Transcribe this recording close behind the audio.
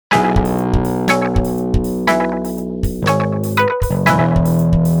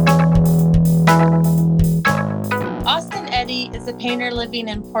painter living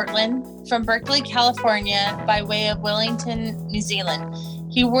in Portland, from Berkeley, California, by way of Wellington, New Zealand.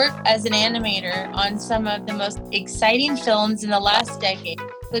 He worked as an animator on some of the most exciting films in the last decade,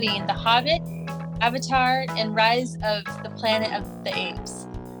 including The Hobbit, Avatar, and Rise of the Planet of the Apes.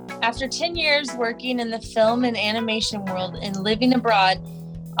 After 10 years working in the film and animation world and living abroad,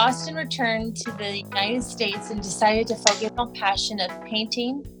 Austin returned to the United States and decided to focus on passion of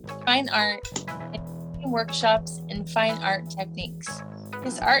painting, fine art, and workshops, and fine art techniques.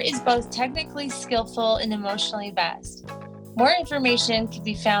 His art is both technically skillful and emotionally vast. More information can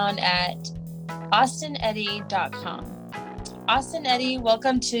be found at austineddy.com. Austin Eddy,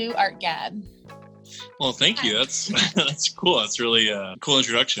 welcome to Art Gab. Well, thank you. That's cool. That's really a cool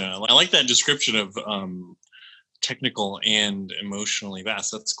introduction. I like that description of technical and emotionally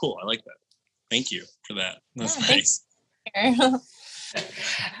vast. That's cool. I like that. Thank you for that. That's nice.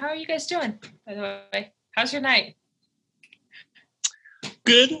 How are you guys doing, by the way? How's your night?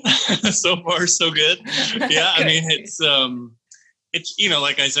 Good. So far, so good. Yeah, Good. I mean, it's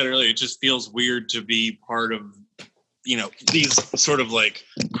like I said earlier, it just feels weird to be part of these sort of like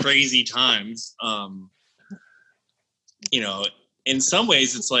crazy times. In some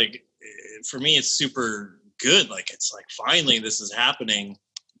ways it's like, for me, it's super good. Like, it's like, finally this is happening.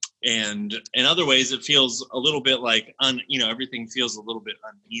 And in other ways it feels a little bit like, everything feels a little bit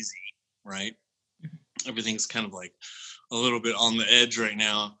uneasy, right? Everything's kind of like a little bit on the edge right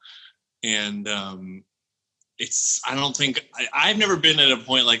now. And I've never been at a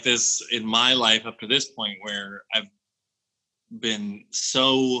point like this in my life up to this point where I've been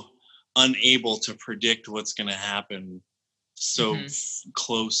so unable to predict what's going to happen so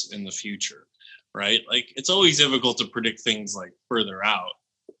close in the future, right? Like, it's always difficult to predict things like further out,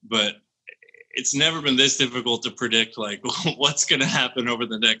 but it's never been this difficult to predict like what's going to happen over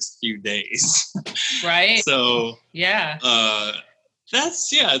the next few days. Right. So yeah,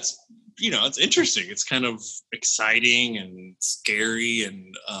 it's interesting. It's kind of exciting and scary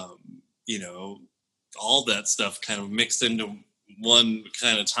and all that stuff kind of mixed into one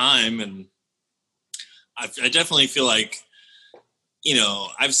kind of time. And I definitely feel like,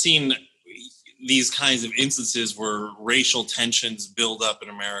 I've seen these kinds of instances where racial tensions build up in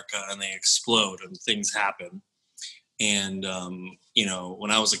America and they explode and things happen. And, when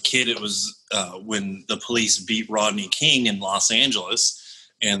I was a kid, it was when the police beat Rodney King in Los Angeles,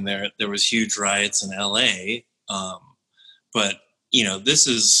 and there was huge riots in LA. But, this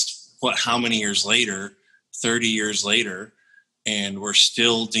is how many years later, 30 years later, and we're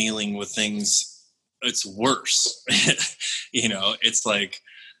still dealing with things. It's worse. It's like,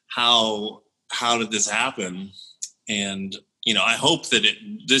 how did this happen? And, I hope that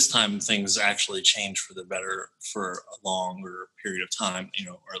this time things actually change for the better for a longer period of time,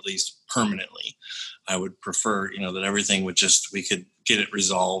 or at least permanently. I would prefer, that everything we could get it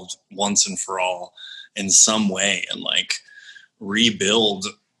resolved once and for all in some way and like rebuild,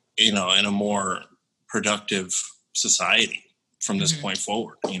 in a more productive society from this point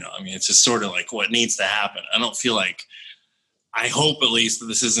forward. It's just sort of like what needs to happen. I hope at least that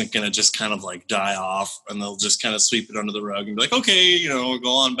this isn't going to just kind of like die off and they'll just kind of sweep it under the rug and be like, okay, we'll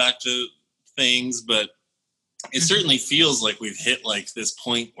go on back to things. But it certainly feels like we've hit like this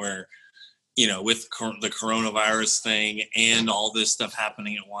point where, with the coronavirus thing and all this stuff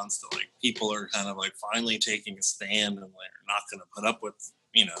happening at once, that like people are kind of like finally taking a stand and they're not going to put up with,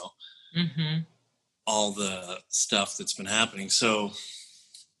 all the stuff that's been happening. So,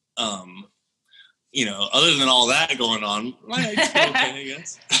 other than all that going on, it's okay, I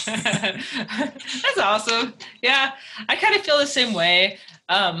guess. That's awesome. Yeah, I kind of feel the same way.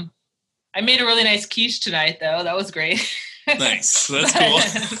 I made a really nice quiche tonight, though. That was great. Nice. That's cool.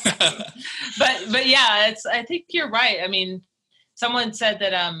 but yeah, I think you're right. I mean, someone said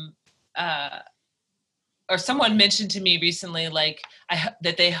that or someone mentioned to me recently, like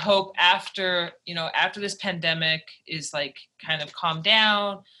that they hope after this pandemic is like kind of calmed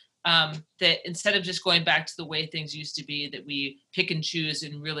down, that instead of just going back to the way things used to be, that we pick and choose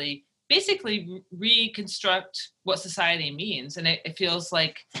and really basically reconstruct what society means. And it feels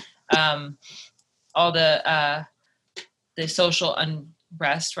like all the social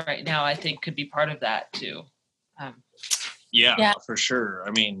unrest right now, I think, could be part of that too. Yeah, for sure.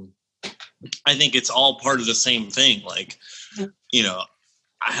 I mean, I think it's all part of the same thing. Like,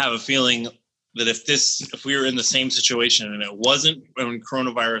 I have a feeling that if we were in the same situation and when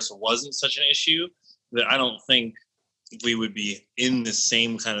coronavirus wasn't such an issue, that I don't think we would be in the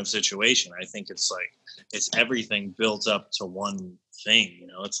same kind of situation. I think it's everything built up to one thing.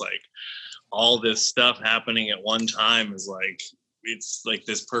 It's like all this stuff happening at one time is like, it's like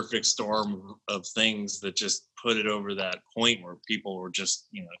this perfect storm of things that just put it over that point where people were just,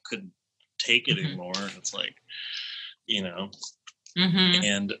 couldn't take it anymore. And it's like,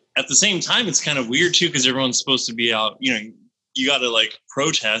 and at the same time, it's kind of weird too, because everyone's supposed to be out, you got to like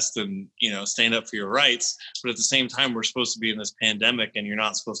protest and, stand up for your rights. But at the same time, we're supposed to be in this pandemic and you're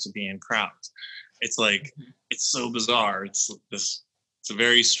not supposed to be in crowds. It's like, it's so bizarre. It's a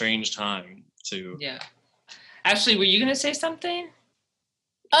very strange time to. Yeah. Ashley, were you going to say something?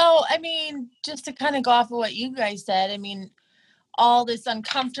 Oh, I mean, just to kind of go off of what you guys said, I mean, all this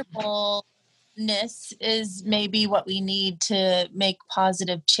uncomfortableness is maybe what we need to make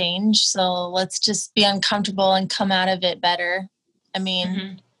positive change. So let's just be uncomfortable and come out of it better. I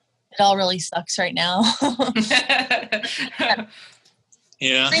mean, it all really sucks right now.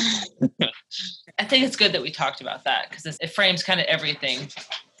 Yeah. I think it's good that we talked about that because it frames kind of everything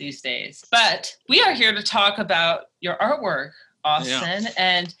these days. But we are here to talk about your artwork, Austin. Yeah.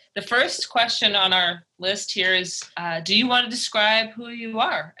 And the first question on our list here is, do you want to describe who you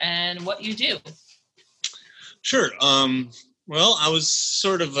are and what you do? Sure. Well, I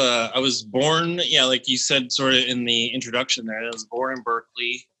was born, like you said, sort of in the introduction there, I was born in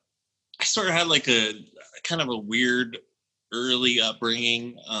Berkeley. I sort of had like a kind of a weird early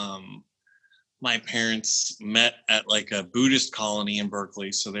upbringing. My parents met at like a Buddhist colony in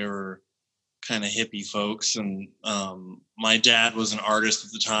Berkeley. So they were kind of hippie folks. And my dad was an artist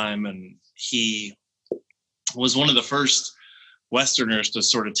at the time. And he was one of the first Westerners to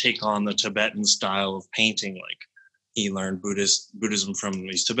sort of take on the Tibetan style of painting. Like he learned Buddhism from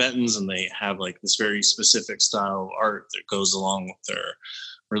these Tibetans, and they have like this very specific style of art that goes along with their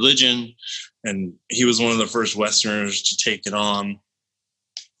religion. And he was one of the first Westerners to take it on.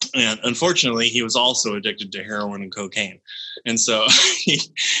 And unfortunately, he was also addicted to heroin and cocaine. And so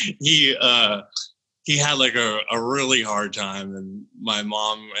he had like a really hard time. And my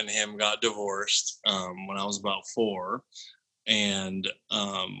mom and him got divorced when I was about 4. And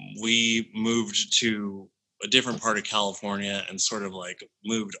we moved to a different part of California and sort of like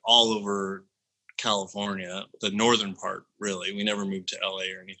moved all over California, the northern part, really. We never moved to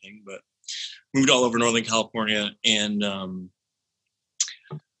LA or anything, but moved all over Northern California. And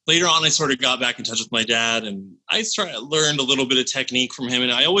later on, I sort of got back in touch with my dad, and I learned a little bit of technique from him.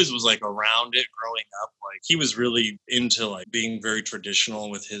 And I always was like around it growing up. Like he was really into like being very traditional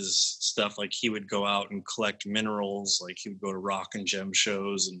with his stuff. Like he would go out and collect minerals. Like he would go to rock and gem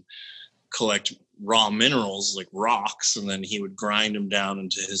shows and collect raw minerals like rocks, and then he would grind them down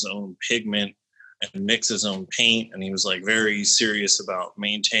into his own pigment and mix his own paint. And he was like very serious about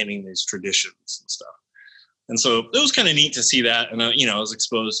maintaining these traditions and stuff. And so it was kind of neat to see that. And, I was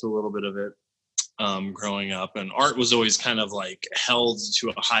exposed to a little bit of it growing up. And art was always kind of like held to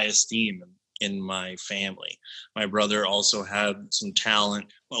a high esteem in my family. My brother also had some talent,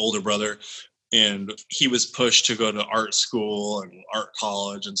 my older brother, and he was pushed to go to art school and art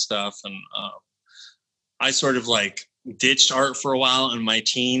college and stuff. And I sort of like ditched art for a while in my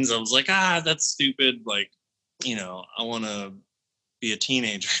teens. I was like, that's stupid. Like, I want to be a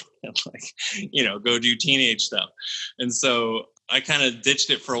teenager and like, go do teenage stuff. And so I kind of ditched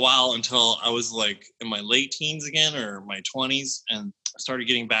it for a while until I was like in my late teens again, or my 20s, and started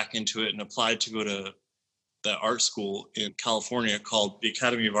getting back into it and applied to go to the art school in California called the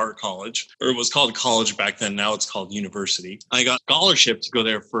Academy of Art College, or it was called college back then. Now it's called university. I got scholarship to go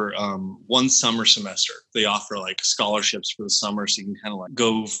there for one summer semester. They offer like scholarships for the summer, so you can kind of like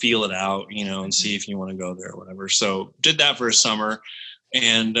go feel it out, and see if you want to go there or whatever. So did that for a summer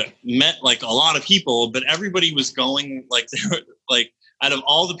and met like a lot of people, but everybody was going like, they were like, out of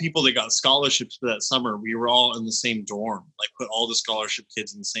all the people that got scholarships for that summer, we were all in the same dorm, like put all the scholarship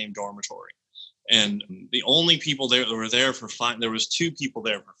kids in the same dormitory. And the only people there that were there for there was 2 people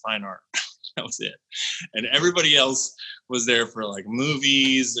there for fine art. That was it. And everybody else was there for like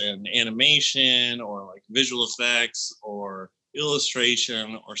movies and animation, or like visual effects or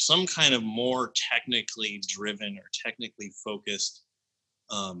illustration, or some kind of more technically driven or technically focused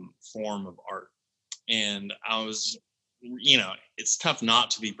form of art. And I was, it's tough not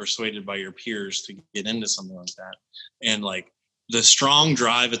to be persuaded by your peers to get into something like that. And like, the strong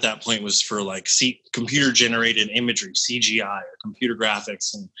drive at that point was for like computer generated imagery, CGI, or computer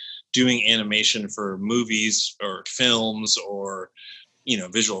graphics, and doing animation for movies or films or,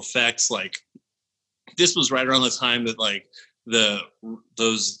 visual effects. Like this was right around the time that like the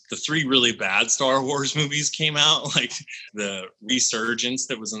 3 really bad Star Wars movies came out, like the resurgence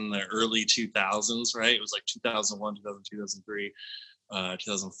that was in the early 2000s, right? It was like 2001, 2002, 2003,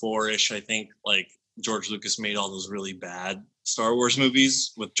 2004-ish, I think. Like George Lucas made all those really bad Star Wars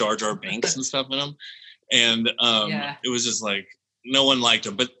movies with Jar Jar Binks and stuff in them. And it was just like, no one liked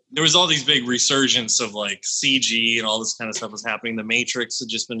them. But there was all these big resurgence of like CG and all this kind of stuff was happening. The Matrix had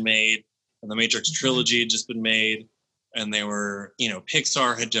just been made, and the Matrix trilogy had just been made, and they were, you know,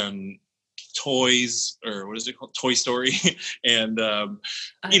 Pixar had done Toys, or what is it called, Toy Story, and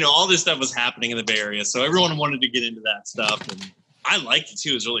you know, all this stuff was happening in the Bay Area, so everyone wanted to get into that stuff, and I liked it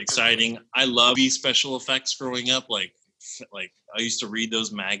too. It was really exciting. I love special effects growing up. Like I used to read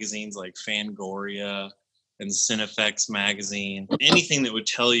those magazines like Fangoria and Cinefex magazine. Anything that would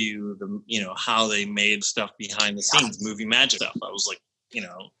tell you the, you know, how they made stuff behind the scenes, movie magic stuff. I was like, you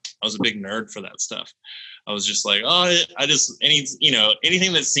know, I was a big nerd for that stuff. I was just like, oh, I just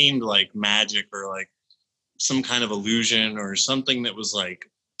anything that seemed like magic or like some kind of illusion or something that was like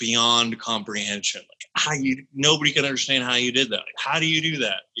beyond comprehension. Like nobody could understand how you did that. Like, how do you do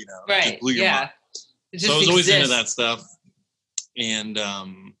that? You know, right? It blew your mind. So I was always into that stuff, and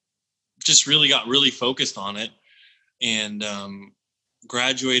just got really focused on it, and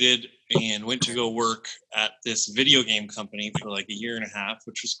graduated and went to go work at this video game company for like a year and a half,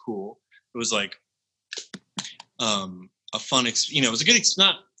 which was cool. It was like a fun, it was a good,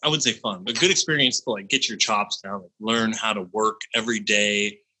 not, I wouldn't say fun, but good experience to like get your chops down, like learn how to work every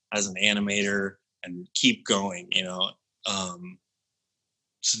day as an animator and keep going, you know.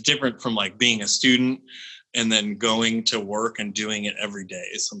 It's different from like being a student and then going to work and doing it every day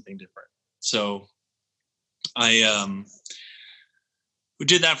is something different. So we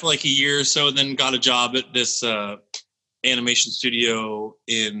did that for like a year or so, and then got a job at this animation studio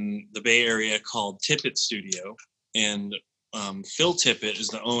in the Bay Area called Tippett Studio. And Phil Tippett is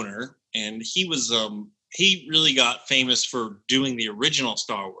the owner, and he was he really got famous for doing the original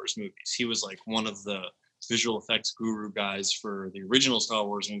Star Wars movies. He was like one of the visual effects guru guys for the original Star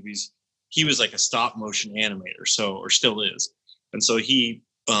Wars movies. He was like a stop motion animator, or still is. And so he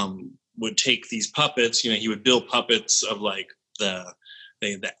would take these puppets, you know, he would build puppets of like the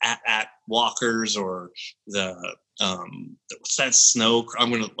at walkers or that snow.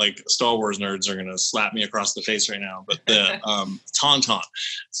 I'm gonna, like, Star Wars nerds are gonna slap me across the face right now, but the Tauntaun.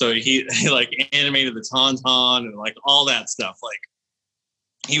 So he like animated the Tauntaun and like all that stuff. Like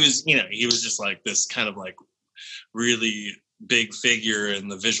he was just like this kind of like really big figure in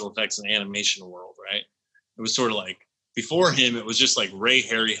the visual effects and animation world, right? It was sort of like, before him, it was just like Ray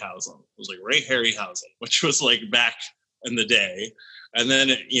Harryhausen. It was like Ray Harryhausen, which was like back in the day. And then,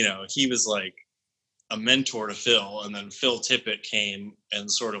 you know, he was like a mentor to Phil. And then Phil Tippett came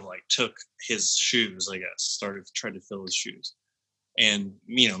and sort of like took his shoes, I guess, tried to fill his shoes. And,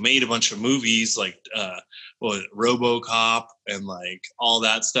 you know, made a bunch of movies like RoboCop and like all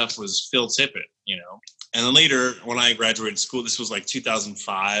that stuff was Phil Tippett, you know. And then later, when I graduated school, this was like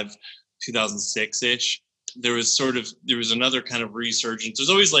 2005, 2006-ish, there was another kind of resurgence. There's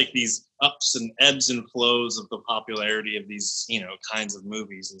always like these ups and ebbs and flows of the popularity of these, you know, kinds of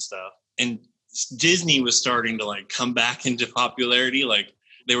movies and stuff. And Disney was starting to like come back into popularity. Like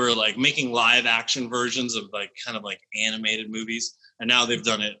they were like making live action versions of like kind of like animated movies. And now they've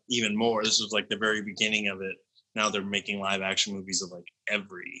done it even more. This was like the very beginning of it. Now they're making live action movies of like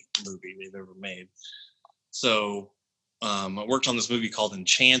every movie they've ever made. So I worked on this movie called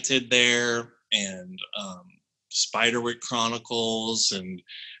Enchanted there, and Spiderwick Chronicles, and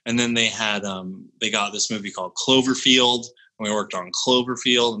then they had they got this movie called Cloverfield, and we worked on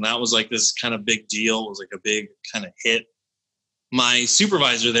Cloverfield, and that was like this kind of big deal. It was like a big kind of hit. My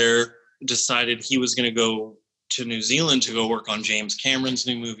supervisor there decided he was going to go to New Zealand to go work on James Cameron's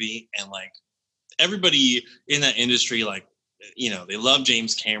new movie, and like everybody in that industry, like, you know, they love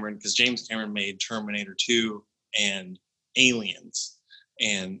James Cameron because James Cameron made Terminator 2 and Aliens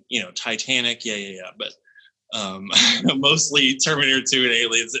and, you know, Titanic. Yeah. But mostly Terminator 2 and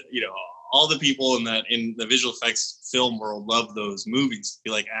Aliens, you know, all the people in the visual effects film world love those movies.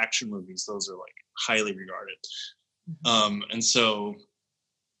 They like action movies. Those are like highly regarded. And so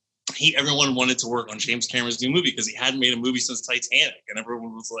everyone wanted to work on James Cameron's new movie because he hadn't made a movie since Titanic, and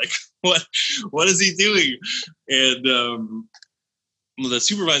everyone was like, what is he doing? And the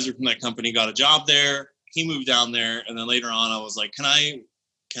supervisor from that company got a job there. He moved down there, and then later on I was like, can I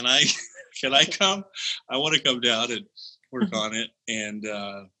come? I want to come down and work on it. And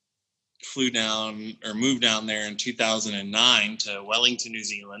moved down there in 2009 to Wellington, New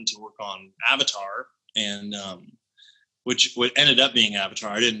Zealand to work on Avatar, and which ended up being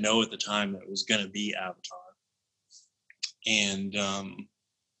Avatar. I didn't know at the time that it was going to be Avatar, and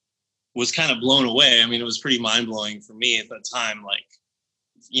was kind of blown away. I mean, it was pretty mind-blowing for me at that time. Like,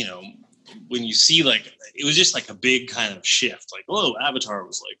 you know, when you see, like, it was just like a big kind of shift. Like, whoa, Avatar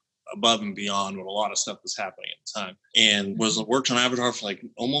was like above and beyond what a lot of stuff was happening at the time, and worked on Avatar for like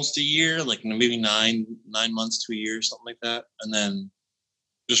almost a year, like maybe nine months to a year, something like that, and then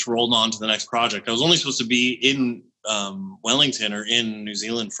just rolled on to the next project. I was only supposed to be in Wellington or in New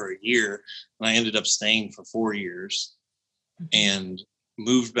Zealand for a year, and I ended up staying for 4 years and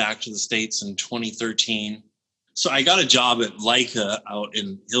moved back to the States in 2013. So I got a job at Leica out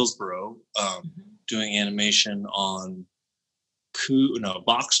in Hillsborough, doing animation on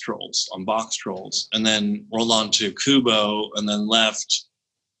box trolls, and then rolled on to Kubo, and then left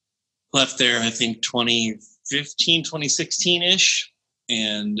there, I think 2015, 2016-ish,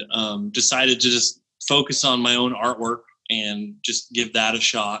 and decided to just focus on my own artwork and just give that a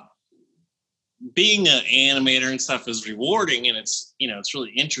shot. Being an animator and stuff is rewarding, and it's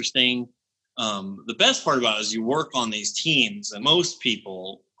really interesting. The best part about it is you work on these teams, and most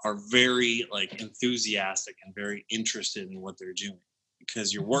people are very like enthusiastic and very interested in what they're doing,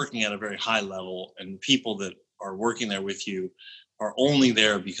 because you're working at a very high level, and people that are working there with you are only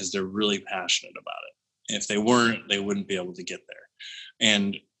there because they're really passionate about it. And if they weren't, they wouldn't be able to get there.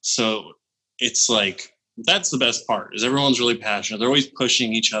 And so it's like, that's the best part, is everyone's really passionate. They're always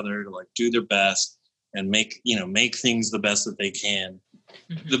pushing each other to like do their best and make things the best that they can.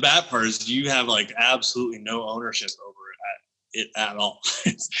 The bad part is you have like absolutely no ownership over it at all.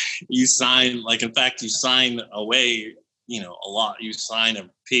 You sign, like, in fact, you sign away, a lot. You sign a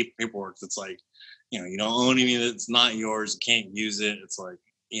paperwork that's like, you don't own anything that's not yours. You can't use it. It's like,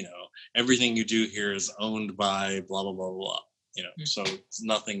 everything you do here is owned by blah, blah, blah, blah, so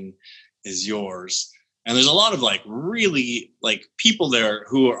nothing is yours. And there's a lot of like really like people there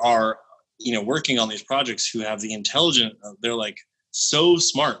who are, working on these projects who have the intelligence. They're like so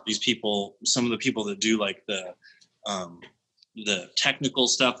smart. These people, some of the people that do like the technical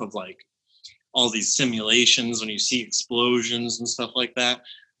stuff of like all these simulations when you see explosions and stuff like that.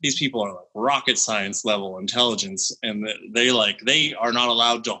 These people are like rocket science level intelligence, and they are not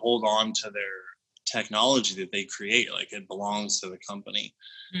allowed to hold on to their technology that they create. Like, it belongs to the company.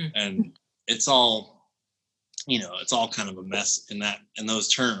 And it's all, it's all kind of a mess in those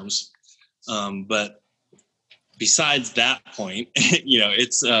terms. But besides that point,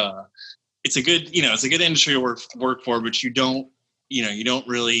 it's a good industry to work for, but you don't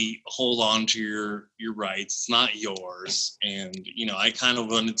really hold on to your rights. It's not yours. And, I kind of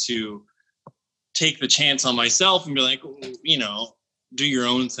wanted to take the chance on myself and be like, do your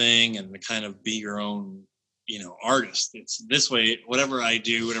own thing and kind of be your own, artist. It's this way, whatever I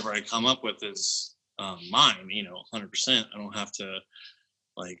do, whatever I come up with is mine, 100%. I don't have to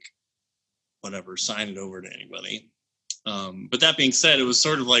sign it over to anybody. But that being said, it was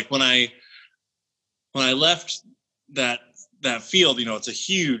sort of like when I left that field, it's a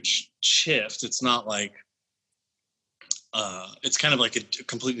huge shift. It's not like, it's kind of like a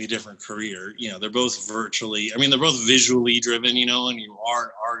completely different career. They're both they're both visually driven, and you are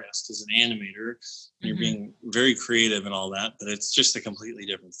an artist as an animator, and you're being very creative and all that, but it's just a completely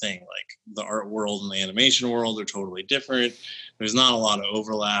different thing. Like, the art world and the animation world are totally different. There's not a lot of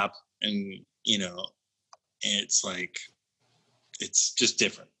overlap, and, it's like, it's just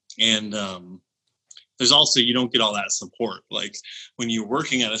different. And, there's also, you don't get all that support. Like, when you're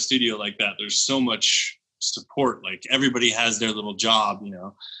working at a studio like that, there's so much support. Like, everybody has their little job,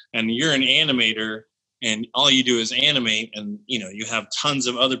 and you're an animator, and all you do is animate, and, you have tons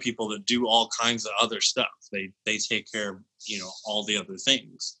of other people that do all kinds of other stuff. They take care of, all the other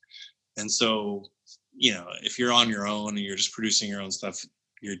things. And so, if you're on your own and you're just producing your own stuff,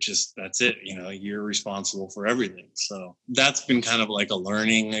 that's it, you're responsible for everything. So that's been kind of like a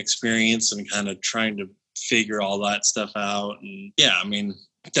learning experience and kind of trying to figure all that stuff out. And yeah,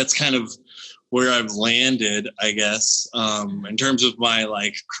 that's kind of where I've landed, I guess. In terms of my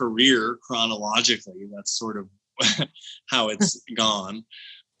like career chronologically, that's sort of how it's gone.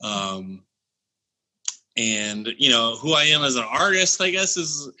 And, who I am as an artist, I guess,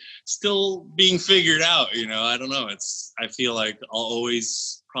 is still being figured out. I don't know. I feel like I'll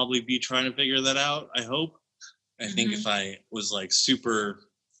always probably be trying to figure that out, I hope. I think if I was like super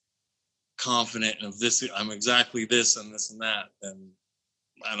confident of this, I'm exactly this and this and that, then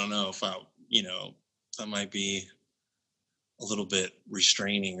I don't know if that might be a little bit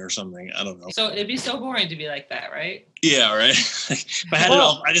restraining or something. I don't know. So it'd be so boring to be like that, right? Yeah, right. If I had it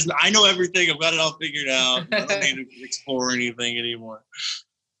all, I know everything. I've got it all figured out. I don't need to explore anything anymore.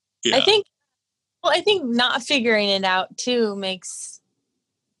 Yeah. I think not figuring it out too makes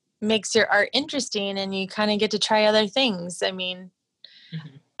your art interesting, and you kind of get to try other things. I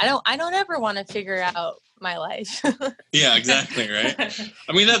don't ever want to figure out my life. Yeah, exactly, right?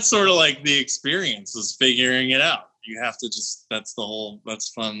 That's sort of like the experience, is figuring it out. you have to just, that's fun.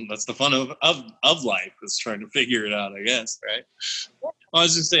 That's the fun of life, is trying to figure it out, I guess. Right. Well, I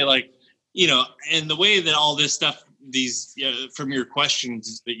was just say, like, and the way that all this stuff, these, from your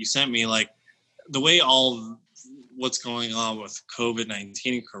questions that you sent me, like the way all what's going on with COVID-19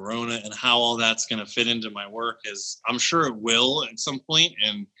 and Corona and how all that's going to fit into my work is, I'm sure it will at some point,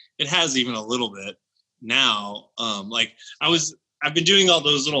 and it has even a little bit now. Like I've been doing all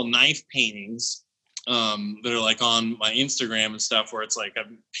those little knife paintings that are like on my Instagram and stuff, where it's like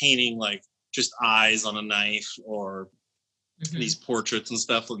I'm painting like just eyes on a knife, or these portraits and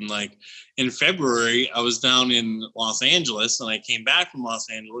stuff. And like in February, I was down in Los Angeles, and I came back from Los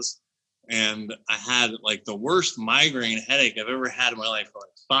Angeles, and I had like the worst migraine headache I've ever had in my life for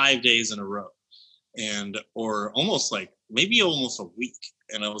like 5 days in a row, or almost like maybe almost a week.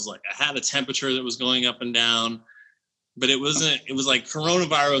 And I was like, I had a temperature that was going up and down, but it was like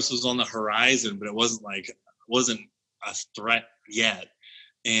coronavirus was on the horizon, but it wasn't a threat yet.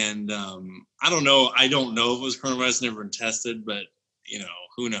 And I don't know if it was coronavirus, never been tested, but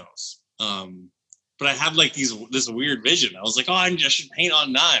who knows. But I have like this weird vision. I was like, I should paint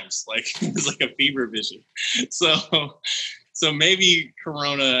on knives. Like it's like a fever vision. So maybe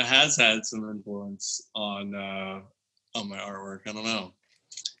Corona has had some influence on my artwork. I don't know.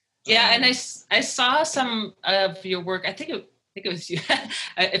 Yeah, and I saw some of your work. I think it was you.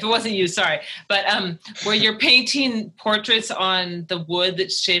 If it wasn't you, sorry. But where you're painting portraits on the wood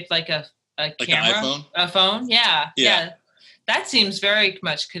that's shaped like a camera, an iPhone? A phone. Yeah. That seems very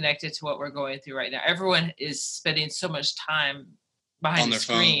much connected to what we're going through right now. Everyone is spending so much time behind on the their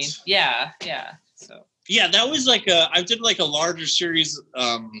screen. Phones. Yeah. So. Yeah, that was like I did like a larger series.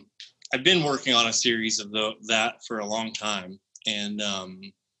 I've been working on a series of that for a long time, and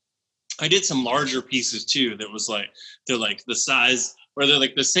I did some larger pieces too. That was like, they're like the size, or they're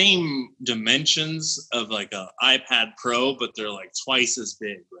like the same dimensions of like a iPad Pro, but they're like twice as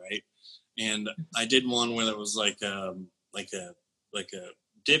big, right? And I did one where there was like a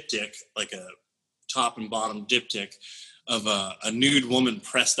diptych, like a top and bottom diptych of a nude woman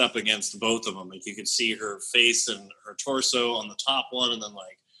pressed up against both of them. Like you could see her face and her torso on the top one, and then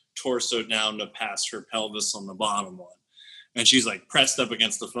like torso down to past her pelvis on the bottom one. And she's like pressed up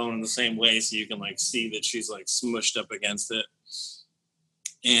against the phone in the same way, so you can like see that she's like smushed up against it.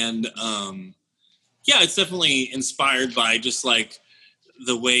 And it's definitely inspired by just like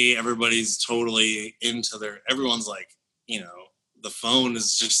the way everybody's totally everyone's like, the phone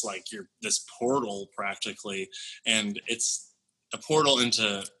is just like this portal practically, and it's a portal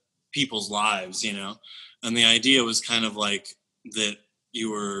into people's lives, and the idea was kind of like that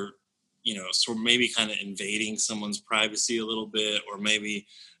you were, sort of maybe kind of invading someone's privacy a little bit, or maybe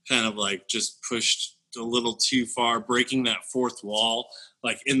kind of like just pushed a little too far, breaking that fourth wall,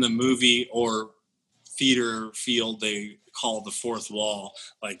 like in the movie or theater field, they call the fourth wall,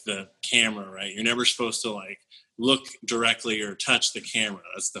 like the camera, right? You're never supposed to like look directly or touch the camera.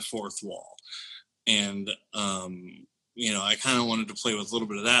 That's the fourth wall. And, I kind of wanted to play with a little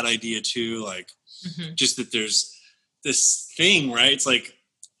bit of that idea too. Like just that there's this thing, right? It's like,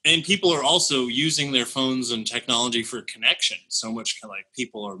 and people are also using their phones and technology for connection. So much like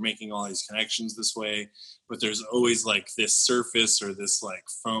people are making all these connections this way, but there's always like this surface or this like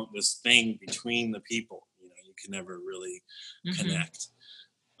phone, this thing between the people, you can never really connect.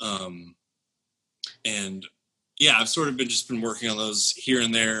 And yeah, I've sort of been working on those here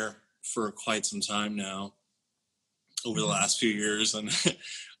and there for quite some time now over the last few years. And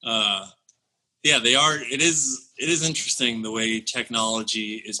it is interesting the way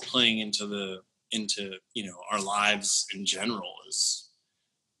technology is playing into our lives in general is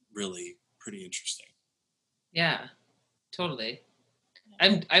really pretty interesting. Yeah, totally.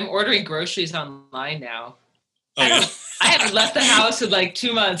 I'm ordering groceries online now. Oh, yeah. I haven't left the house in like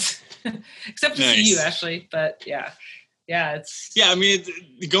 2 months, except to see you, Ashley. But yeah, it's. Yeah, I mean,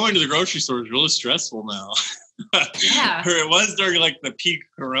 going to the grocery store is really stressful now. Yeah. Or it was during like the peak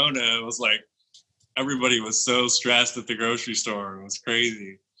Corona. It was like everybody was so stressed at the grocery store. It was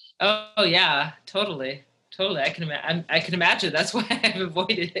crazy. Oh yeah, totally. I can imagine. That's why I've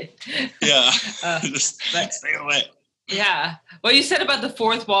avoided it. Yeah, just stay away. Yeah. What you said about the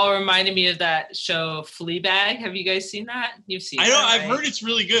fourth wall reminded me of that show Fleabag. Have you guys seen that? You've seen it. I've heard it's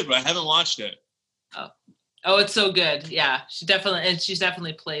really good, but I haven't watched it. Oh, it's so good. Yeah. She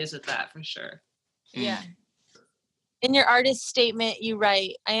definitely plays with that for sure. Yeah. In your artist statement, you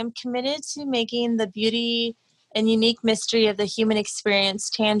write, I am committed to making the beauty and unique mystery of the human experience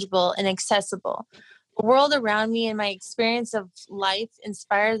tangible and accessible. The world around me and my experience of life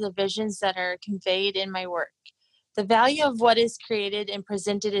inspire the visions that are conveyed in my work. The value of what is created and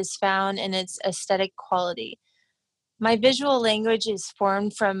presented is found in its aesthetic quality. My visual language is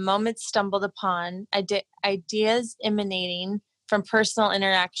formed from moments stumbled upon, ideas emanating from personal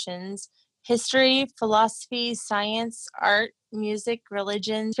interactions, history, philosophy, science, art, music,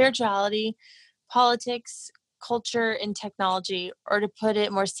 religion, spirituality, politics, culture, and technology, or to put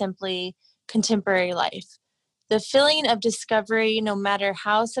it more simply, contemporary life. The feeling of discovery, no matter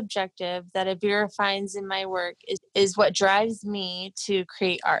how subjective, that Avira finds in my work is what drives me to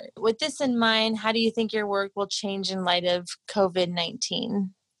create art. With this in mind, how do you think your work will change in light of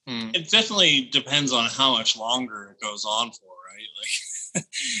COVID-19? It definitely depends on how much longer it goes on for, right? Like,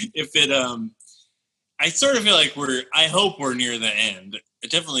 if it, I sort of feel like I hope we're near the end.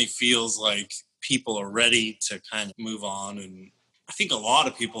 It definitely feels like people are ready to kind of move on. And I think a lot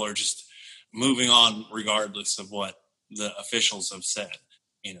of people are just moving on regardless of what the officials have said.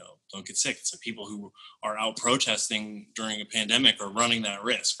 Don't get sick. So people who are out protesting during a pandemic are running that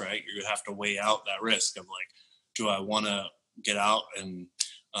risk, right? You have to weigh out that risk of like, do I want to get out and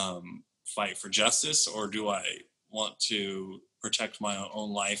fight for justice, or do I want to protect my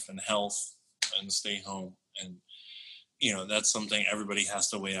own life and health and stay home? And, that's something everybody has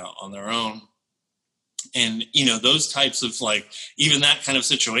to weigh out on their own. And, those types of like, even that kind of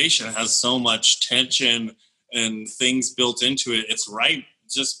situation has so much tension and things built into it. It's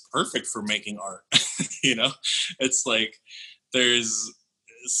just perfect for making art. It's like, there's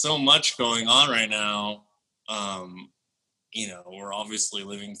so much going on right now. We're obviously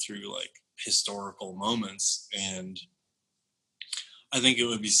living through like historical moments, and I think it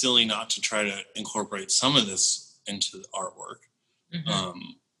would be silly not to try to incorporate some of this into the artwork. Mm-hmm.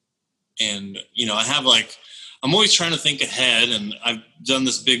 And, I'm always trying to think ahead, and I've done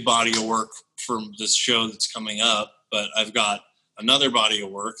this big body of work for this show that's coming up, but I've got another body of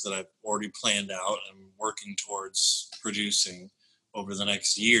work that I've already planned out and working towards producing over the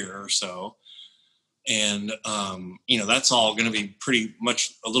next year or so. And, that's all going to be pretty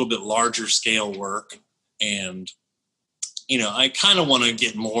much a little bit larger scale work. And, I kind of want to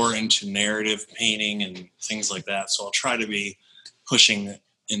get more into narrative painting and things like that. So I'll try to be pushing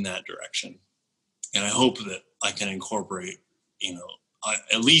in that direction. And I hope that I can incorporate,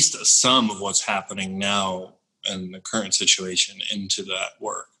 at least some of what's happening now and the current situation into that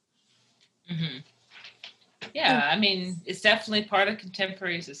work. Mm-hmm. Yeah, I mean, it's definitely part of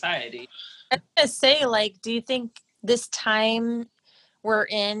contemporary society. I was going to say, like, do you think this time we're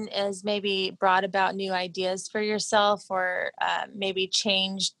in has maybe brought about new ideas for yourself, or maybe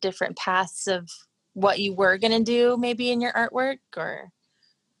changed different paths of what you were going to do maybe in your artwork? Or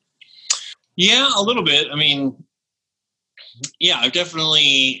yeah, a little bit. I mean, yeah, I've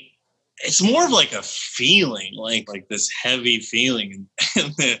definitely, it's more of like a feeling, like this heavy feeling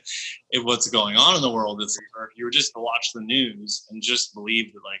and what's going on in the world. It's, or if you were just to watch the news and just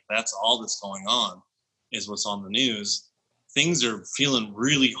believe that like that's all that's going on is what's on the news, things are feeling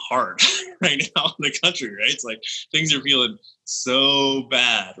really hard right now in the country, right? It's like things are feeling so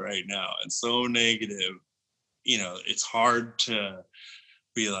bad right now and so negative. It's hard to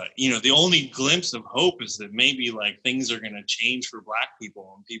be like, the only glimpse of hope is that maybe like things are going to change for Black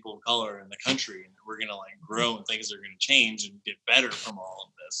people and people of color in the country, and we're going to like grow and things are going to change and get better from all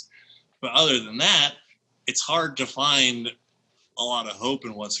of this. But other than that, it's hard to find a lot of hope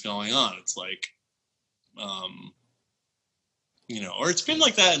in what's going on. It's like, or it's been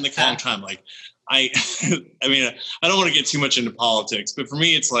like that in the long time. Like I mean, I don't want to get too much into politics, but for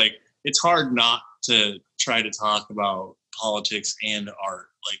me, it's like, it's hard not to try to talk about politics and art.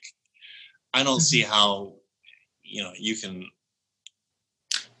 Like, I don't see how, you can.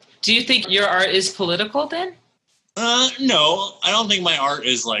 Do you think your art is political then? No, I don't think my art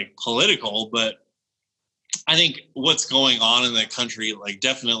is like political, but I think what's going on in the country like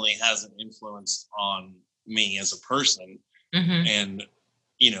definitely has an influence on me as a person. Mm-hmm. And,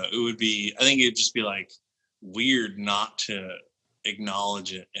 I think it'd just be like weird not to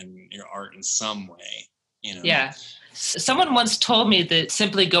acknowledge it in your art in some way, Yeah. Someone once told me that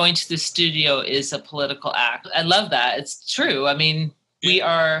simply going to the studio is a political act. I love that. It's true. I mean,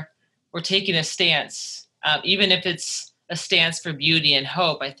 we're taking a stance, even if it's a stance for beauty and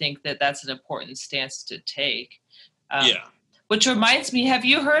hope. I think that that's an important stance to take. Which reminds me, have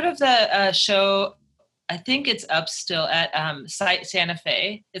you heard of the show? I think it's up still at Santa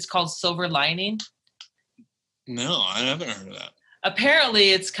Fe. It's called Silver Lining. No, I haven't heard of that.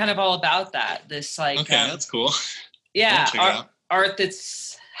 Apparently, it's kind of all about that. This like, okay, that's cool. Yeah, art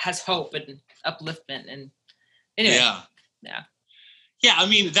that's has hope and upliftment, and anyway, yeah. I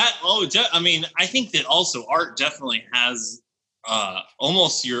mean that. I think that also art definitely has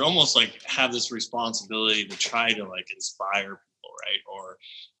you're almost like have this responsibility to try to like inspire people, right? Or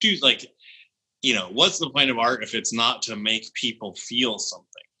do like what's the point of art if it's not to make people feel something?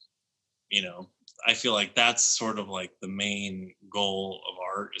 I feel like that's sort of like the main goal of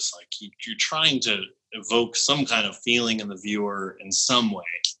art, is like you're trying to evoke some kind of feeling in the viewer in some way.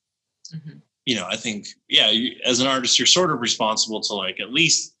 Mm-hmm. I think, as an artist, you're sort of responsible to like at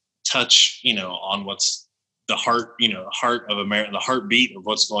least touch, on what's the heart, heart of America, the heartbeat of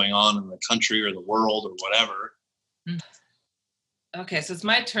what's going on in the country or the world or whatever. Okay, so it's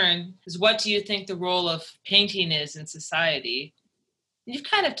my turn. What do you think the role of painting is in society? You've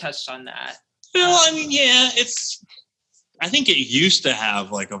kind of touched on that. Well, I mean, I think it used to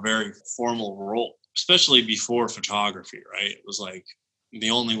have like a very formal role, especially before photography, right? It was like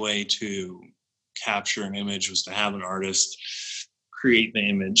the only way to capture an image was to have an artist create the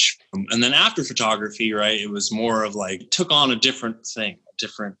image. And then after photography, right, it was more of like, took on a different thing, a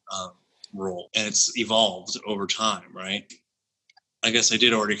different role. And it's evolved over time, right? I guess I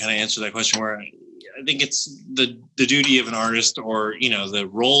did already kind of answer that question, where I think it's the duty of an artist, or, the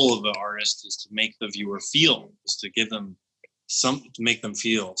role of the artist is to make the viewer feel, is to give them to make them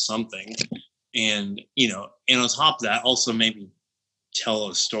feel something. And, and on top of that, also maybe tell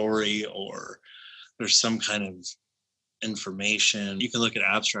a story, or there's some kind of information. You can look at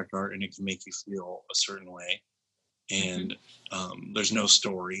abstract art and it can make you feel a certain way. And there's no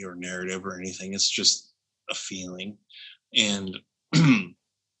story or narrative or anything. It's just a feeling. And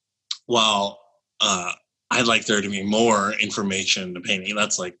while I'd like there to be more information in the painting,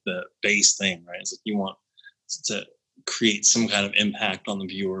 that's like the base thing, right? It's like you want to create some kind of impact on the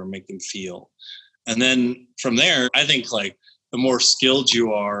viewer, make them feel. And then from there, I think like the more skilled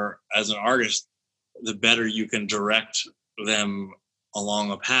you are as an artist, the better you can direct them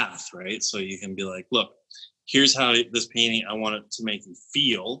along a path, right? So you can be like, look, here's how this painting, I want it to make you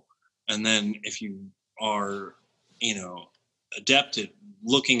feel. And then if you are, adept at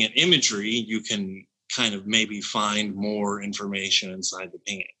looking at imagery, you can kind of maybe find more information inside the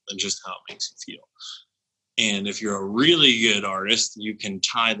painting than just how it makes you feel. And if you're a really good artist, you can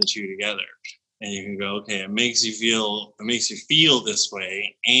tie the two together, and you can go, okay, it makes you feel this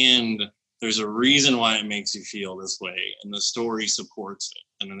way, and there's a reason why it makes you feel this way, and the story supports it,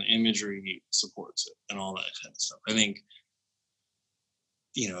 and then the imagery supports it, and all that kind of stuff. I think,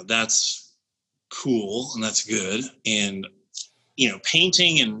 that's cool and that's good. And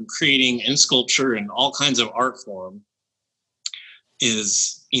painting and creating and sculpture and all kinds of art form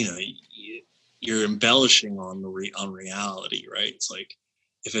is, you're embellishing on reality, right? It's like,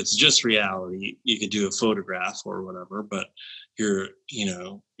 if it's just reality, you could do a photograph or whatever, but you're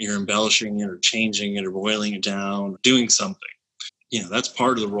embellishing it or changing it or boiling it down, doing something. That's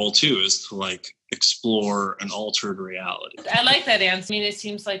part of the role too, is to like explore an altered reality. I like that answer. I mean, it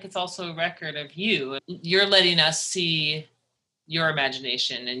seems like it's also a record of you. You're letting us see your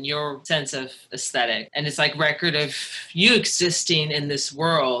imagination and your sense of aesthetic. And it's like record of you existing in this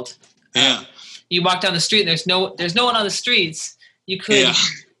world. Yeah. You walk down the street and there's no one on the streets. You could,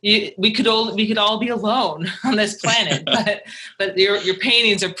 we could all be alone on this planet, but your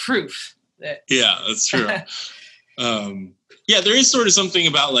paintings are proof that. Yeah, that's true. There is sort of something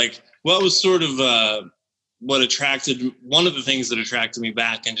about like, what was sort of one of the things that attracted me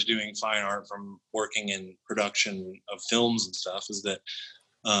back into doing fine art from working in production of films and stuff is that,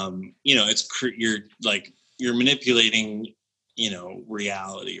 you're manipulating,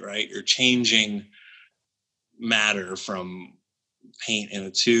 reality, right? You're changing matter from paint in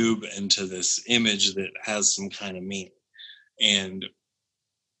a tube into this image that has some kind of meaning. And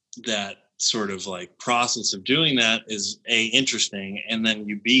that sort of like process of doing that is interesting. And then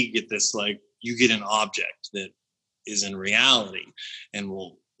you get this, like, you get an object that is in reality and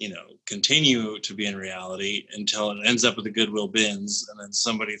will, continue to be in reality until it ends up at the Goodwill bins and then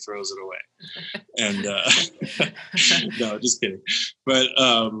somebody throws it away. And no, just kidding. But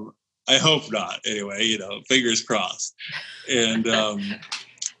I hope not. Anyway, fingers crossed. And to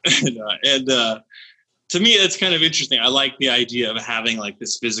me, that's kind of interesting. I like the idea of having like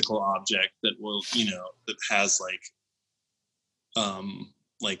this physical object that will, that has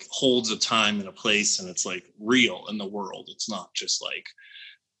like holds a time and a place, and it's like real in the world. It's not just like,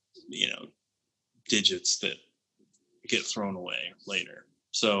 digits that get thrown away later.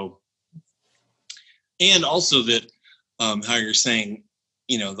 So, and also that, how you're saying,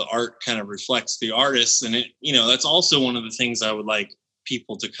 the art kind of reflects the artist, and it, that's also one of the things I would like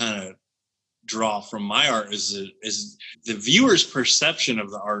people to kind of draw from my art is the viewer's perception of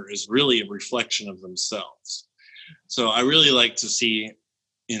the art is really a reflection of themselves. So I really like to see,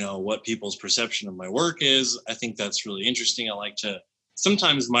 what people's perception of my work is. I think that's really interesting. I like to,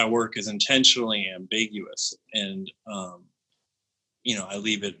 sometimes my work is intentionally ambiguous, and, I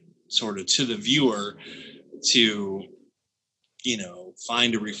leave it sort of to the viewer to, you know,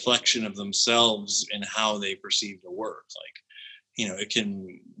 find a reflection of themselves in how they perceive the work. Like, you know, it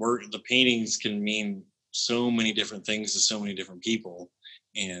can work, the paintings can mean so many different things to so many different people.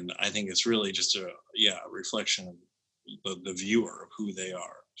 And I think it's really just a reflection of the viewer of who they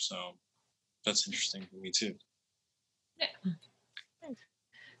are. So that's interesting for me too. Yeah.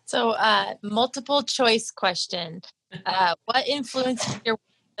 So, multiple choice question. What influenced your work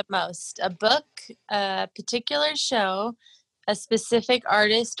the most? A book, a particular show, a specific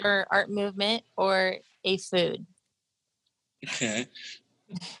artist or art movement, or a food? Okay.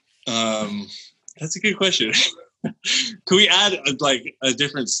 That's a good question. Can we add like a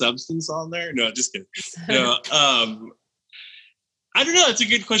different substance on there? No, just kidding. No, I don't know. It's a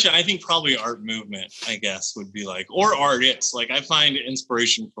good question. I think probably art movement, I guess, would be like, or artists. Like I find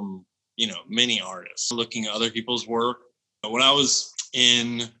inspiration from, you know, many artists. Looking at other people's work. When I was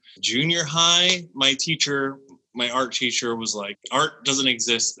in junior high, my art teacher was like, art doesn't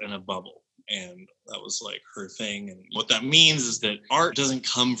exist in a bubble. And that was like her thing. And what that means is that art doesn't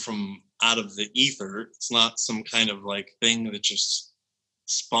come from out of the ether. It's not some kind of like thing that just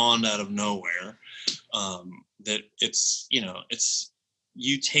spawned out of nowhere. That it's, you know, it's,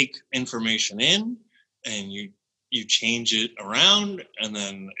 you take information in and you change it around and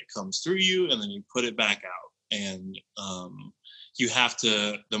then it comes through you and then you put it back out. And you have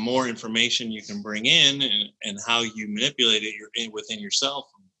to, the more information you can bring in and how you manipulate it within yourself,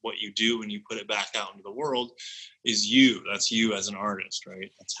 what you do when you put it back out into the world is you. That's you as an artist,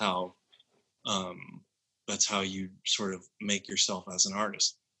 right? That's how you sort of make yourself as an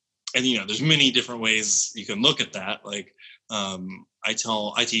artist. And, you know, there's many different ways you can look at that. Like, I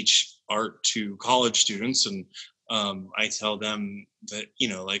teach art to college students, and I tell them that, you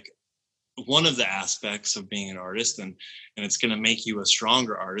know, like one of the aspects of being an artist and it's going to make you a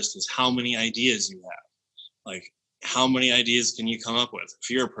stronger artist is how many ideas you have. Like, how many ideas can you come up with? If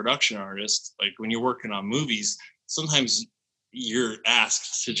you're a production artist, like when you're working on movies, sometimes you're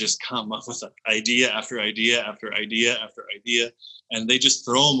asked to just come up with idea after idea after idea after idea, and they just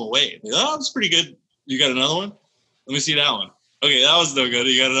throw them away. They go, oh, that's pretty good. You got another one? Let me see that one. Okay, that was no good.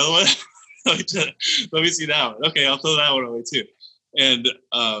 You got another one? Let me see that one. Okay, I'll throw that one away too. And,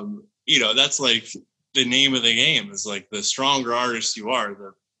 you know, that's like the name of the game is like the stronger artist you are,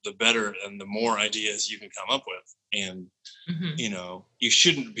 the better and the more ideas you can come up with. And, you know, you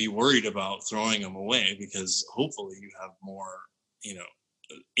shouldn't be worried about throwing them away because hopefully you have more, you know,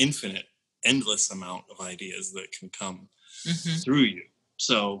 infinite, endless amount of ideas that can come through you.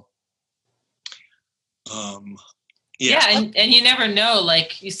 So, and you never know,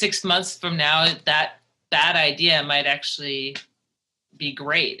 like 6 months from now, that bad idea might actually be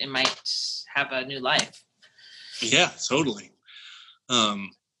great. It might have a new life. Yeah, totally.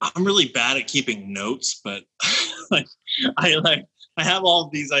 I'm really bad at keeping notes, but like I have all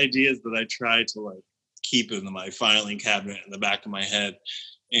of these ideas that I try to like keep in my filing cabinet in the back of my head,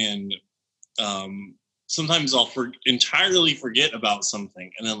 and sometimes I'll entirely forget about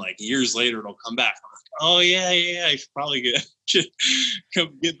something, and then like years later it'll come back. I'm like, oh yeah, I should probably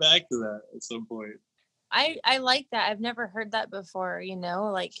get back to that at some point. I like that. I've never heard that before, you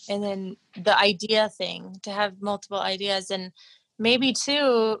know, like, and then the idea thing, to have multiple ideas, and maybe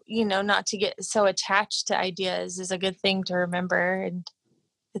too, you know, not to get so attached to ideas is a good thing to remember. And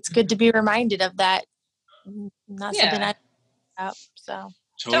it's good to be reminded of that. Not something I about. So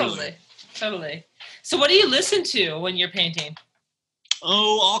totally. So what do you listen to when you're painting?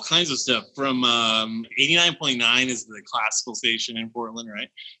 Oh, all kinds of stuff. From 89.9 is the classical station in Portland, right?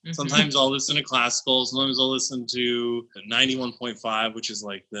 Sometimes I'll listen to classical. Sometimes I'll listen to 91.5, which is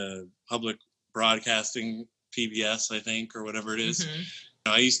like the public broadcasting PBS, I think, or whatever it is.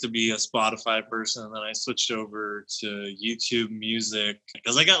 I used to be a Spotify person, and then I switched over to YouTube Music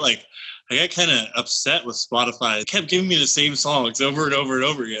because I got kind of upset with Spotify. It kept giving me the same songs over and over and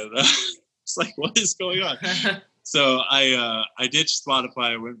over again. It's like, what is going on? So I ditched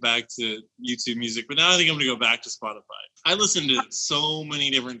Spotify. I went back to YouTube Music, but now I think I'm going to go back to Spotify. I listen to so many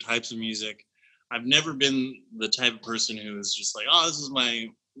different types of music. I've never been the type of person who is just like, oh, this is my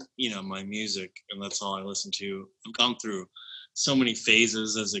music, and that's all I listen to. I've gone through so many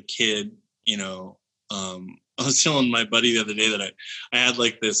phases as a kid. You know, I was telling my buddy the other day that I had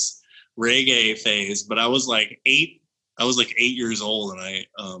like this reggae phase, but I was like 8 years old, and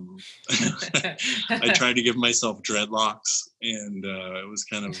I tried to give myself dreadlocks, and it was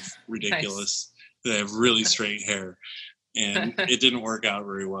kind of ridiculous. Nice. I have really straight hair, and it didn't work out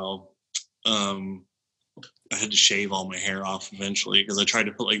very well. I had to shave all my hair off eventually because I tried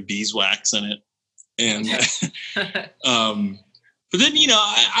to put like beeswax in it, and But then, you know,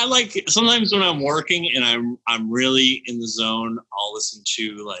 I like sometimes when I'm working and I'm really in the zone, I'll listen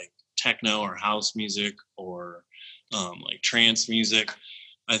to like techno or house music or like trance music.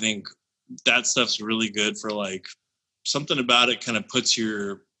 I think that stuff's really good for like something about it kind of puts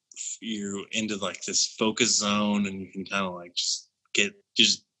you into like this focus zone, and you can kind of like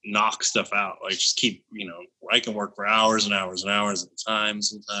just knock stuff out. Like just keep, you know, I can work for hours and hours and hours at a time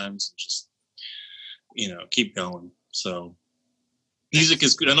sometimes, and just, you know, keep going. So music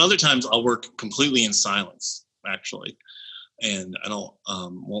is good. And other times I'll work completely in silence, actually, and I don't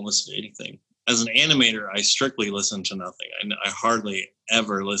won't listen to anything. As an animator, I strictly listen to nothing. I hardly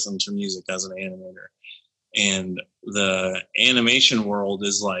ever listen to music as an animator. And the animation world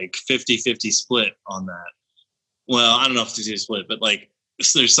is like 50-50 split on that. Well, I don't know if it's 50 split, but like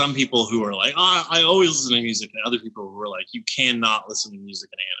there's some people who are like, oh, I always listen to music, and other people who are like, you cannot listen to music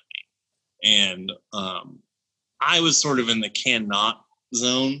and animate. And I was sort of in the cannot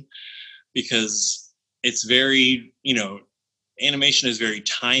zone because it's very, you know, animation is very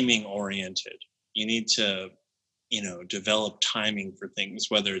timing oriented. You need to, you know, develop timing for things,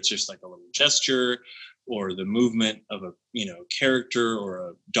 whether it's just like a little gesture or the movement of a, you know, character or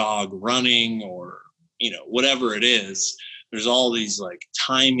a dog running or, you know, whatever it is. There's all these like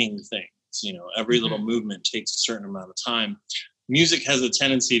timing things, you know, every little movement takes a certain amount of time. Music has a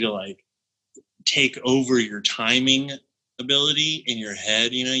tendency to like take over your timing ability in your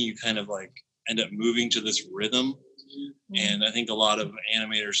head. You know, you kind of like end up moving to this rhythm. And I think a lot of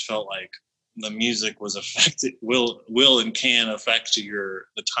animators felt like the music was affected, will and can affect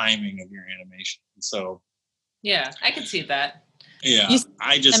the timing of your animation. So yeah, I can see that. Yeah,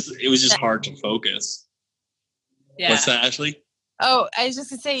 it was just hard to focus. Yeah. What's that, Ashley? Oh, I was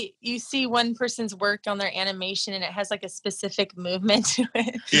just gonna say, you see one person's work on their animation and it has like a specific movement to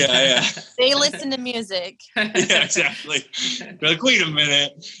it. Yeah. They listen to music. Yeah, exactly. They're like, wait a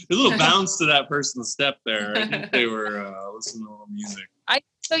minute. There's a little bounce to that person's step there. I think they were listening to a little music.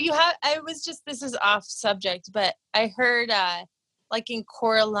 This is off subject, but I heard like in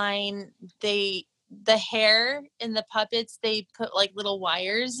Coraline, the hair in the puppets, they put like little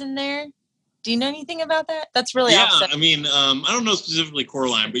wires in there. Do you know anything about that? That's really awesome. I mean, I don't know specifically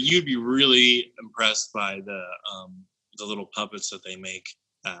Coraline, but you'd be really impressed by the little puppets that they make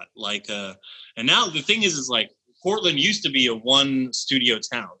at Leica. And now the thing is like Portland used to be a one studio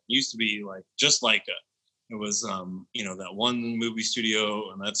town. It used to be like just Leica. It was you know, that one movie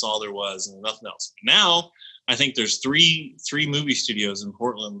studio, and that's all there was, and nothing else. Now I think there's three movie studios in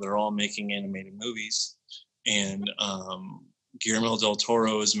Portland that are all making animated movies, and Guillermo del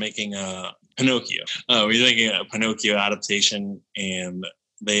Toro is making a Pinocchio. We're making a Pinocchio adaptation, and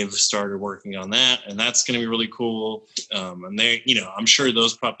they've started working on that, and that's going to be really cool. And they, you know, I'm sure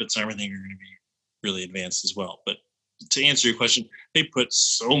those puppets and everything are going to be really advanced as well. But to answer your question, they put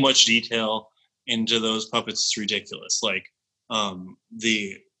so much detail into those puppets, it's ridiculous. Like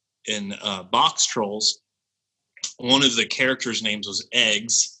in Box Trolls, one of the characters' names was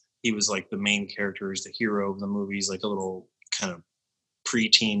Eggs. He was like the main character, is the hero of the movie. He's like a little kind of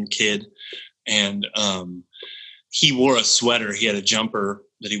preteen kid, and he wore a sweater. He had a jumper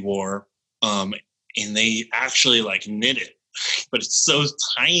that he wore, and they actually like knit it, but it's so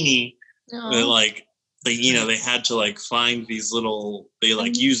tiny that like they had to like find these little, they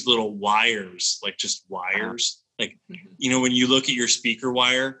like use little wires, like just wires, like, you know, when you look at your speaker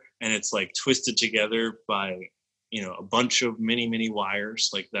wire and it's like twisted together by, you know, a bunch of many wires,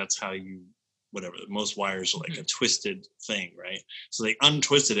 like that's how you, whatever, most wires are like a twisted thing, right? So they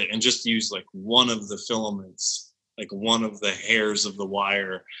untwisted it and just used like one of the filaments, like one of the hairs of the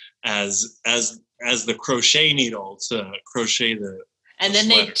wire as the crochet needle to crochet the and then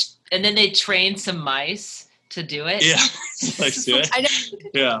sweater. They trained some mice to do it. Yeah, like do it. I know.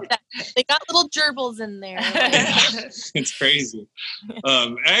 Yeah, they got little gerbils in there. It's crazy. You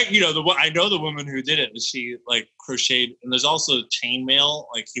know, I know the woman who did it. She like crocheted, and there's also chainmail.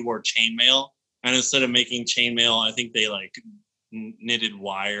 Like he wore chainmail, and instead of making chainmail, I think they like knitted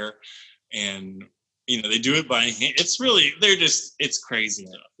wire, and you know they do it by hand. It's really, it's crazy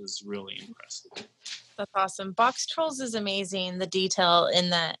enough. It's really impressive. That's awesome. Box Trolls is amazing. The detail in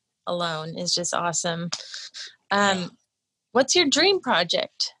that alone is just awesome. What's your dream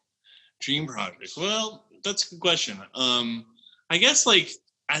project? Dream project? Well, that's a good question. I guess like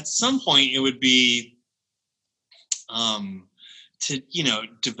at some point it would be to, you know,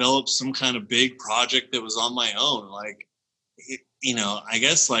 develop some kind of big project that was on my own. Like, you know, I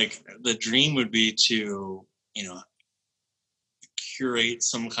guess like the dream would be to, you know, curate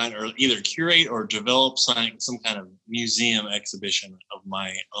some kind, or either curate or develop some kind of museum exhibition of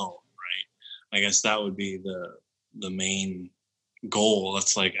my own, right? I guess that would be the main goal.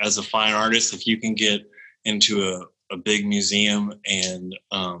 It's like, as a fine artist, if you can get into a big museum and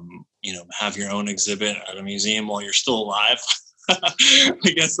have your own exhibit at a museum while you're still alive,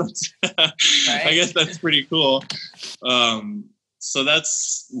 I guess that's pretty cool. So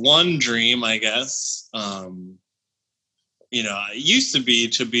that's one dream, I guess. It used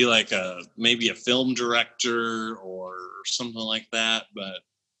to be like maybe a film director or something like that, but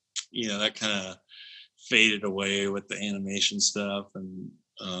that kind of faded away with the animation stuff. And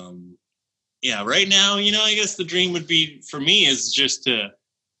right now, I guess the dream would be for me is just to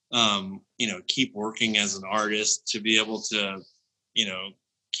keep working as an artist, to be able to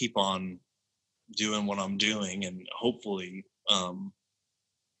keep on doing what I'm doing, and hopefully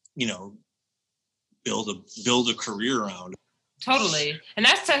build a career around it. Totally. And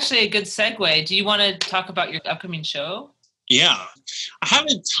that's actually a good segue. Do you want to talk about your upcoming show? Yeah. I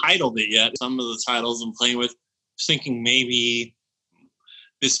haven't titled it yet. Some of the titles I'm playing with, I was thinking maybe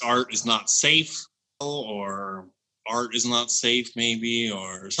This Art Is Not Safe, or Art Is Not Safe, maybe,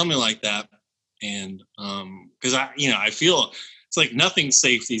 or something like that. And because I feel it's like nothing's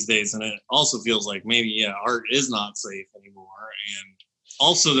safe these days, and it also feels like maybe art is not safe anymore. And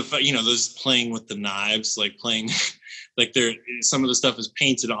also the fact, those playing with the knives, like playing like some of the stuff is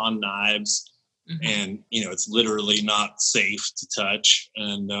painted on knives, mm-hmm. and it's literally not safe to touch.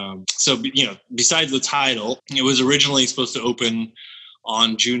 And so besides the title, it was originally supposed to open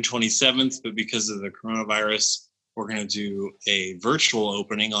on June 27th, but because of the coronavirus, we're going to do a virtual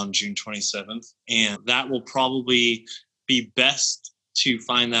opening on June 27th, and that will probably be best to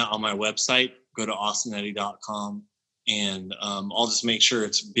find that on my website. Go to austineddie.com, and I'll just make sure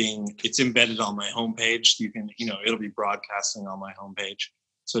it's embedded on my homepage. You can, it'll be broadcasting on my homepage.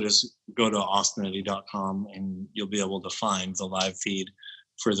 So just go to austineddie.com and you'll be able to find the live feed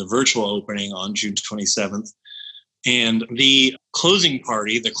for the virtual opening on June 27th. And the closing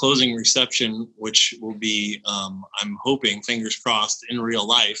party, the closing reception, which will be, I'm hoping, fingers crossed, in real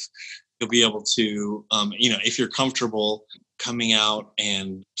life, you'll be able to, if you're comfortable coming out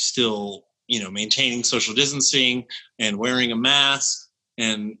and still, maintaining social distancing and wearing a mask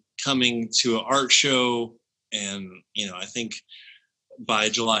and coming to an art show. And, I think by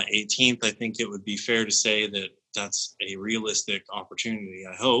July 18th, I think it would be fair to say that that's a realistic opportunity,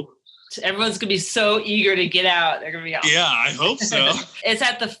 I hope. Everyone's going to be so eager to get out. They're going to be awesome. Yeah, I hope so. It's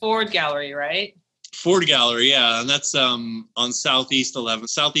at the Ford Gallery, right? Ford Gallery, yeah. And that's on Southeast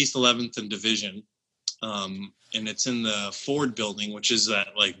 11th and Division. And it's in the Ford building, which is that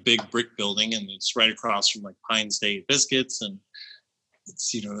like big brick building. And it's right across from like Pine State Biscuits. And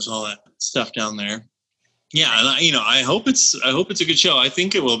it's, there's all that stuff down there. Yeah. And I hope it's a good show. I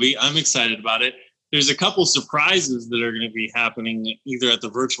think it will be. I'm excited about it. There's a couple surprises that are going to be happening either at the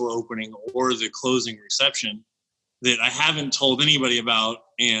virtual opening or the closing reception that I haven't told anybody about,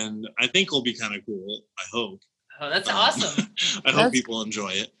 and I think will be kind of cool. I hope. Oh, that's awesome. I hope people enjoy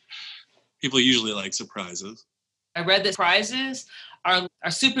it. People usually like surprises. I read that surprises are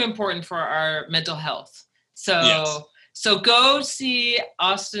super important for our mental health. So, yes. So go see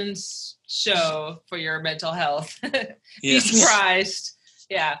Austin's show for your mental health. Yes. Be surprised.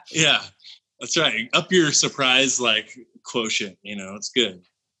 Yeah. Yeah. That's right. Up your surprise quotient. It's good.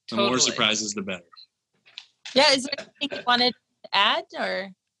 The more surprises, the better. Yeah. Is there anything you wanted to add,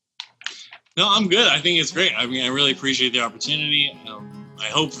 or? No, I'm good. I think it's great. I mean, I really appreciate the opportunity. I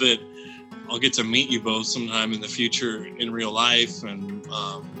hope that I'll get to meet you both sometime in the future in real life, and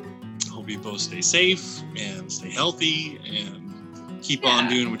hope you both stay safe and stay healthy and keep on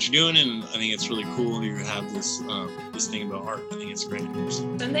doing what you're doing. And I think it's really cool you have this thing about art. I think it's great.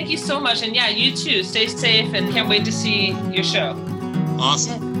 And thank you so much. And you too. Stay safe, and can't wait to see your show.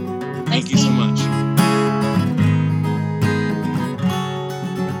 Awesome. Thank you so much.